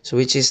 So,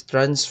 which is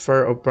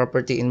transfer of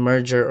property in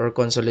merger or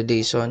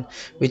consolidation,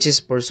 which is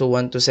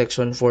pursuant to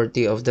Section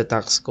 40 of the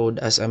Tax Code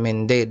as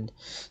amended.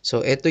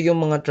 So, ito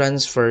yung mga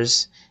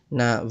transfers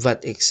na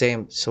VAT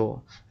exempt. So,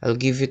 I'll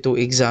give you two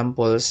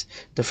examples.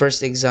 The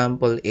first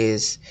example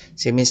is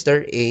si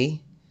Mr.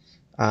 A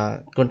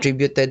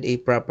contributed a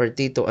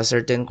property to a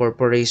certain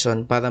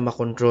corporation para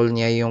makontrol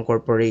niya yung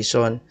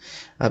corporation.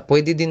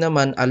 Pwede din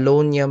naman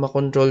alone niya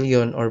makontrol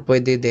yun or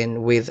pwede din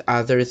with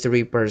other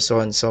 3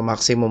 persons. So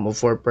maximum of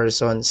 4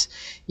 persons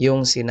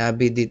yung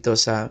sinabi dito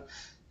sa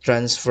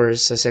transfer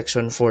sa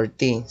section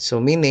 40. So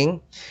meaning,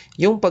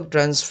 yung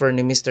pag-transfer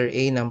ni Mr.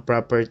 A ng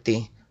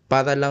property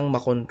para lang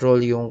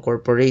makontrol yung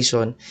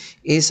corporation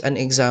is an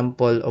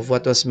example of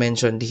what was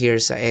mentioned here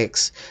sa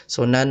X.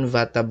 So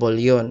non-vatable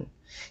yun.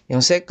 Yung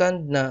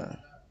second na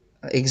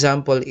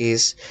example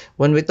is,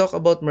 when we talk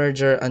about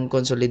merger and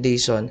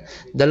consolidation,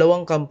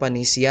 dalawang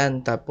companies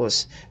yan,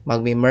 tapos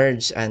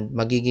magmi-merge and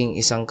magiging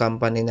isang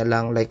company na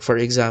lang. Like for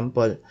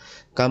example,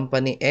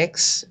 company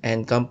X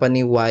and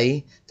company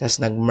Y, tas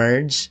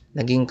nag-merge,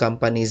 naging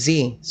company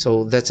Z.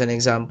 So that's an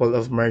example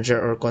of merger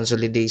or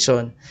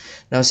consolidation.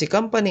 Now si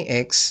company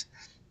X,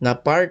 na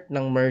part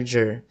ng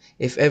merger,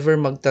 if ever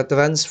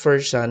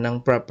magta-transfer siya ng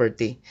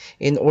property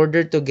in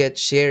order to get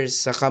shares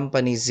sa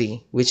company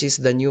Z, which is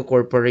the new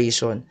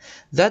corporation,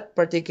 that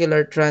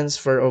particular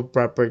transfer of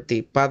property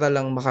para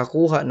lang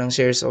makakuha ng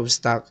shares of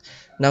stock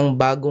ng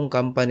bagong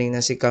company na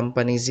si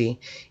company Z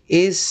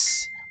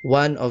is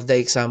one of the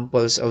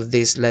examples of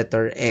this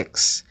letter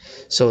X.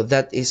 So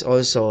that is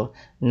also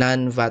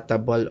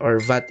non-vatable or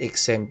VAT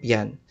exempt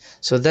yan.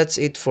 So that's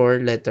it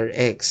for letter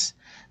X.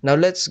 Now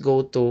let's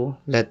go to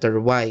letter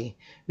Y.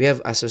 We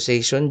have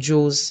association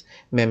dues,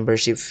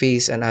 membership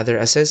fees, and other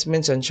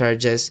assessments and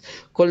charges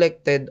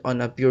collected on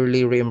a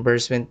purely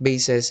reimbursement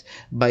basis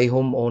by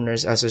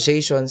homeowners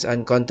associations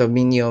and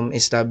condominium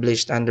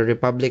established under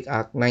Republic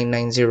Act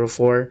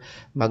 9904,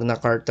 Magna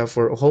Carta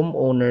for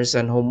Homeowners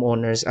and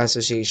Homeowners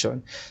Association.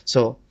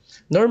 So,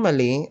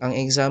 normally, ang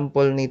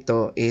example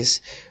nito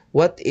is,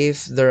 what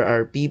if there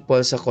are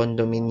people sa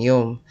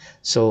condominium?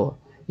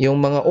 So, yung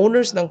mga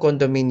owners ng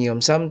condominium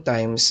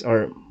sometimes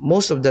or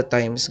most of the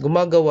times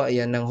gumagawa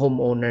yan ng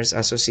homeowners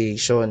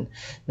association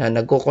na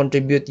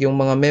nagko-contribute yung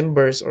mga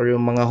members or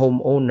yung mga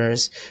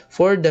homeowners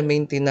for the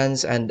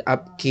maintenance and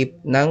upkeep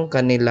ng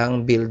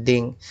kanilang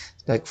building.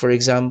 Like for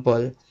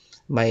example,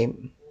 may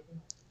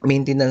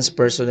maintenance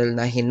personnel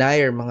na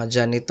hinire, mga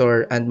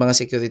janitor and mga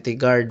security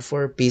guard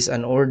for peace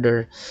and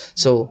order.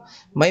 So,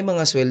 may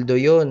mga sweldo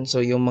yon. So,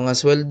 yung mga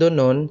sweldo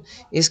nun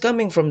is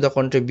coming from the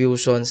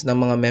contributions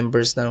ng mga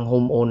members ng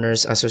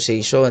Homeowners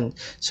Association.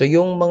 So,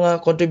 yung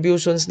mga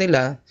contributions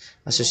nila,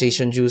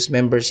 association dues,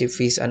 membership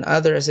fees, and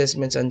other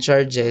assessments and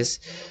charges,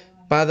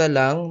 para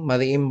lang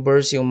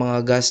ma-reimburse yung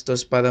mga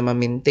gastos para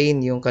ma-maintain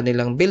yung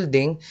kanilang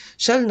building,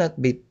 shall not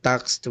be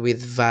taxed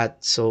with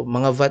VAT. So,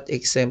 mga VAT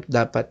exempt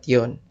dapat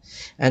yon.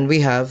 And we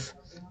have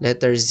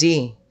letter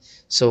Z.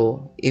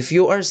 So, if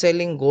you are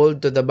selling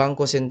gold to the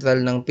Bangko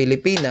Sentral ng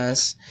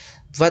Pilipinas,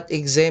 VAT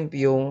exempt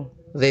yung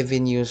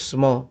revenues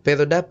mo.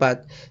 Pero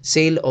dapat,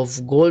 sale of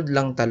gold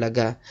lang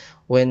talaga.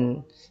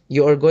 When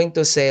you are going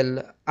to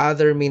sell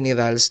other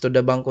minerals to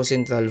the Bangko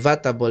Sentral,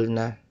 vatable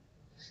na.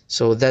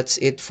 So,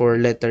 that's it for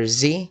letter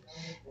Z.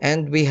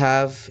 And we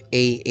have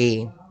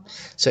AA.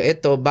 So,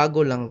 ito,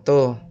 bago lang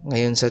to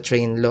ngayon sa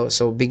train law.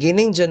 So,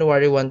 beginning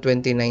January 1,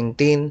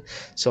 2019,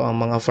 so ang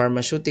mga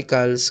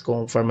pharmaceuticals,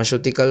 kung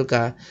pharmaceutical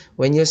ka,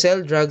 when you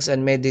sell drugs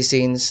and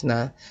medicines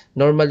na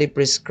normally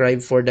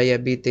prescribed for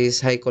diabetes,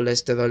 high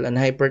cholesterol, and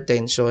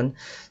hypertension,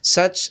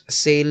 such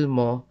sale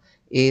mo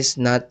is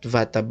not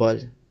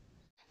vatable.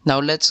 Now,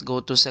 let's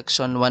go to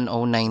section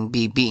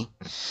 109BB.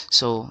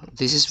 So,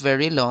 this is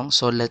very long,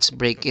 so let's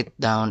break it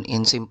down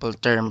in simple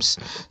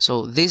terms.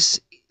 So, this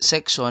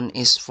section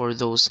is for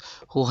those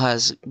who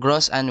has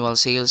gross annual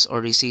sales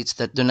or receipts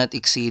that do not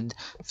exceed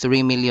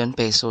 3 million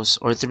pesos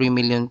or 3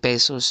 million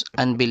pesos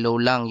and below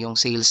lang yung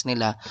sales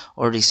nila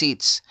or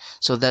receipts.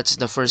 So that's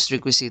the first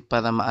requisite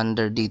para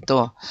ma-under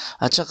dito.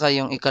 At saka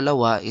yung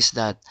ikalawa is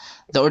that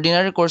the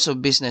ordinary course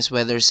of business,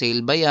 whether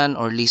sale ba yan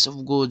or lease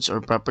of goods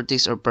or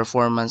properties or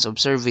performance of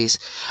service,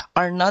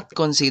 are not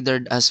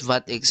considered as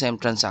VAT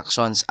exempt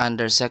transactions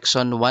under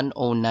section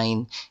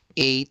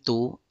 109A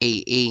to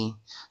AA.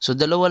 So,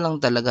 dalawa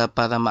lang talaga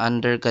para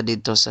ma-under ka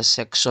dito sa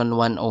Section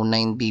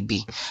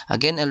 109BB.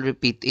 Again, I'll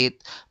repeat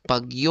it.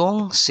 Pag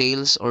yung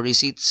sales or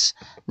receipts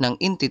ng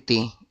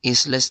entity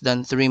is less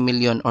than 3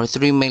 million or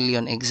 3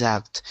 million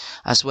exact,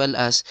 as well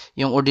as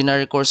yung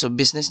ordinary course of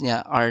business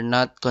niya are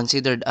not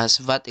considered as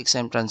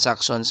VAT-exempt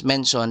transactions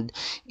mentioned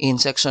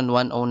in Section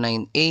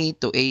 109A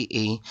to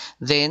AA,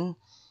 then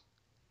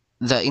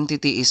the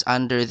entity is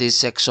under this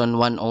Section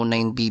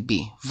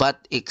 109BB.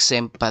 VAT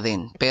exempt pa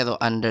rin, pero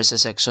under sa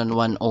Section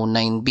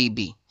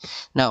 109BB.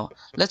 Now,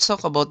 let's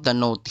talk about the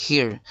note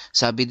here.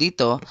 Sabi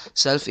dito,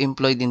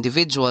 self-employed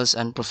individuals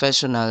and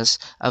professionals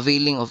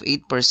availing of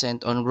 8%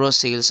 on gross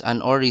sales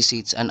and or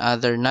receipts and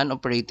other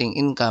non-operating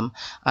income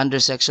under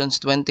Sections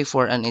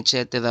 24 and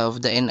etc.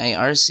 of the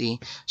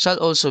NIRC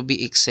shall also be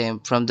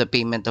exempt from the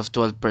payment of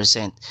 12%.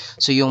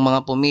 So, yung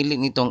mga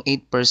pumili nitong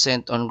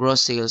 8% on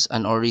gross sales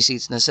and or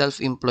receipts na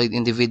self-employed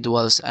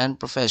individuals and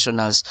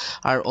professionals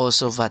are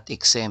also VAT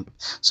exempt.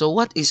 So,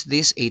 what is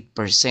this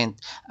 8%?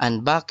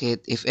 And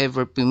bakit, if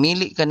ever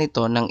pumili ka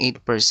nito ng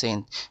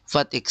 8%,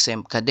 VAT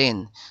exempt ka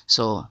din?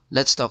 So,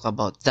 let's talk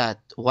about that.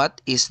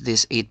 What is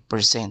this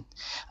 8%?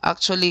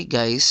 Actually,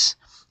 guys,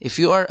 if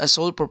you are a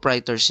sole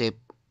proprietorship,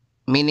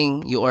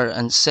 meaning you are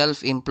a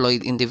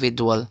self-employed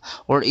individual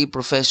or a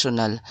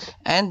professional,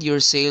 and your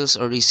sales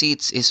or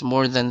receipts is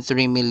more than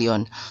 3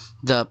 million,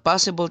 the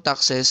possible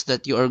taxes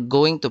that you are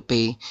going to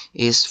pay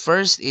is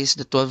first is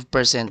the 12%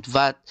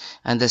 VAT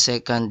and the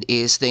second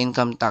is the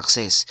income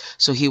taxes.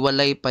 So,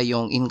 hiwalay pa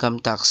yung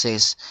income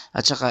taxes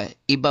at saka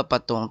iba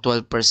pa tong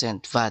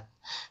 12% VAT.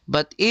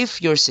 But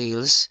if your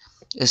sales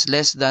is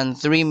less than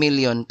 3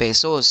 million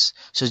pesos,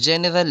 so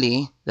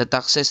generally, the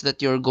taxes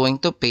that you're going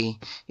to pay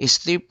is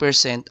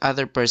 3%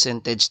 other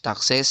percentage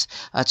taxes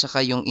at saka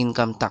yung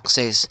income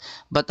taxes.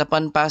 But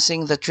upon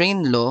passing the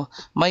train law,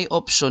 may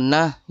option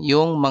na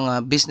yung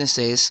mga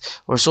businesses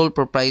or sole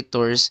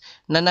proprietors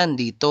na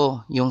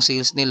nandito. Yung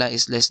sales nila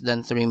is less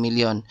than 3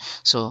 million.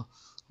 So,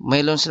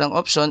 mayroon silang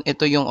option.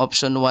 Ito yung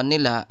option 1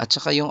 nila at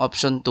saka yung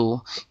option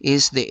 2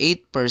 is the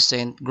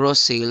 8% gross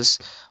sales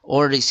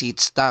or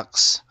receipts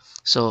tax.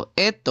 So,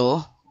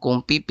 ito,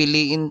 kung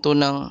pipiliin to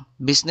ng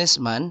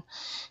businessman,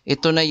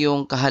 ito na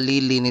yung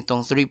kahalili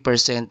nitong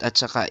 3% at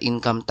saka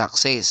income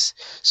taxes.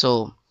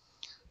 So,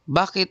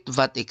 bakit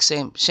VAT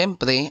exempt?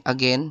 Siyempre,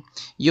 again,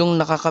 yung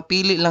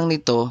nakakapili lang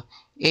nito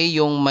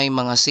yung may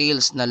mga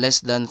sales na less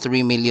than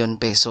 3 million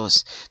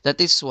pesos. That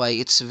is why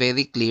it's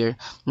very clear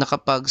na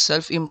kapag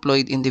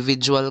self-employed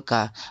individual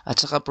ka at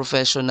saka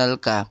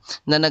professional ka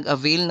na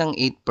nag-avail ng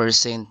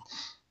 8%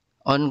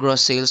 on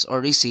gross sales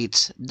or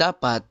receipts,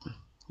 dapat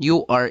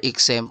you are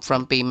exempt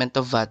from payment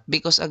of VAT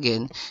because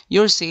again,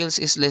 your sales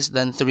is less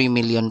than 3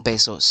 million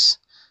pesos.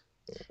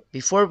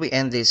 Before we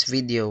end this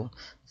video,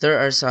 there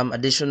are some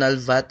additional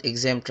VAT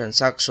exempt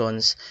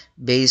transactions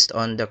based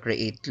on the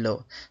CREATE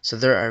law. So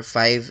there are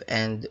 5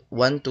 and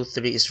 1 to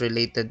 3 is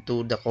related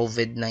to the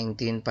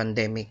COVID-19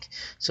 pandemic.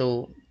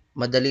 So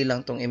madali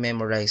lang tong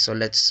i-memorize. So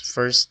let's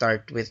first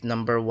start with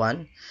number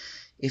 1.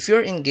 If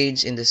you're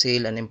engaged in the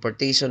sale and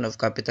importation of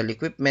capital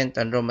equipment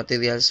and raw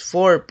materials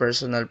for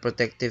personal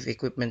protective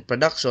equipment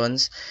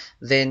productions,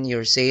 then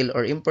your sale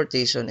or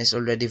importation is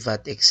already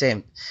VAT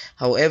exempt.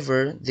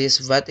 However, this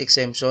VAT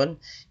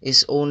exemption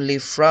is only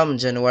from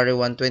January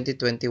 1,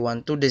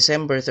 2021 to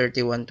December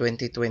 31,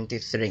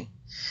 2023.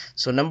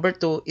 So number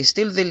 2 is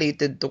still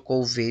related to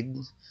COVID.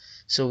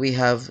 So we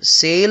have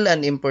sale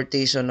and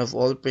importation of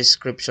all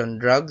prescription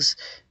drugs,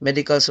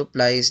 medical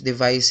supplies,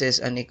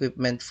 devices, and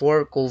equipment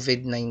for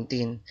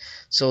COVID-19.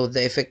 So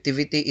the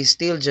effectivity is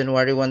still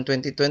January 1,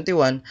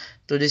 2021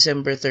 to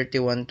December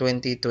 31,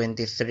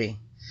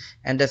 2023.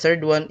 And the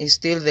third one is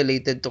still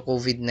related to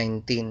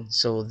COVID-19.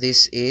 So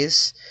this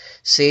is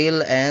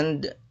sale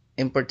and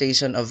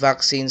importation of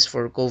vaccines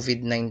for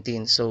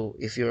COVID-19. So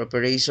if your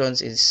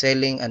operations is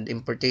selling and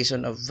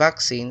importation of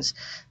vaccines,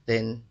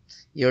 then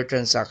your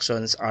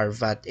transactions are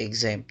VAT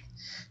exempt.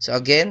 So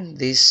again,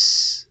 the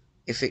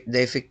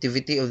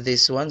effectivity of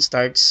this one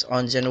starts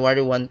on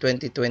January 1,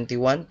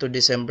 2021 to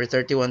December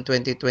 31,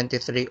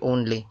 2023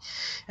 only.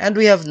 And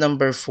we have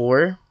number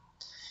 4,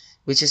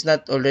 which is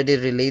not already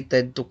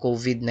related to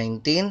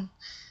COVID-19,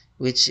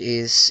 which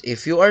is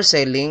if you are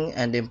selling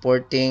and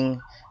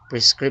importing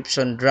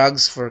prescription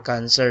drugs for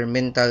cancer,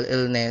 mental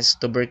illness,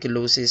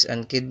 tuberculosis,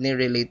 and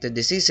kidney-related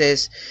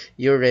diseases,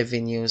 your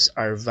revenues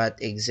are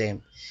VAT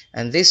exempt.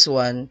 And this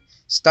one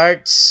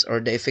starts, or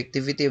the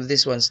effectivity of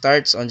this one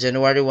starts on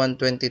January 1,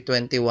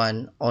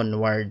 2021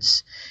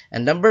 onwards.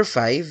 And number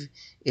 5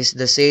 is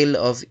the sale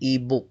of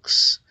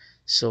e-books.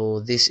 So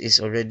this is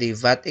already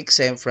VAT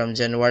exempt from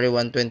January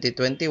 1,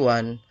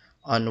 2021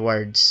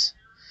 onwards.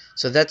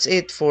 So that's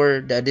it for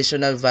the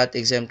additional VAT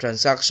exempt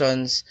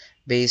transactions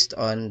based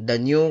on the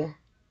new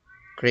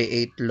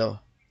create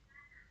law.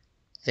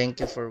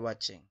 Thank you for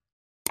watching.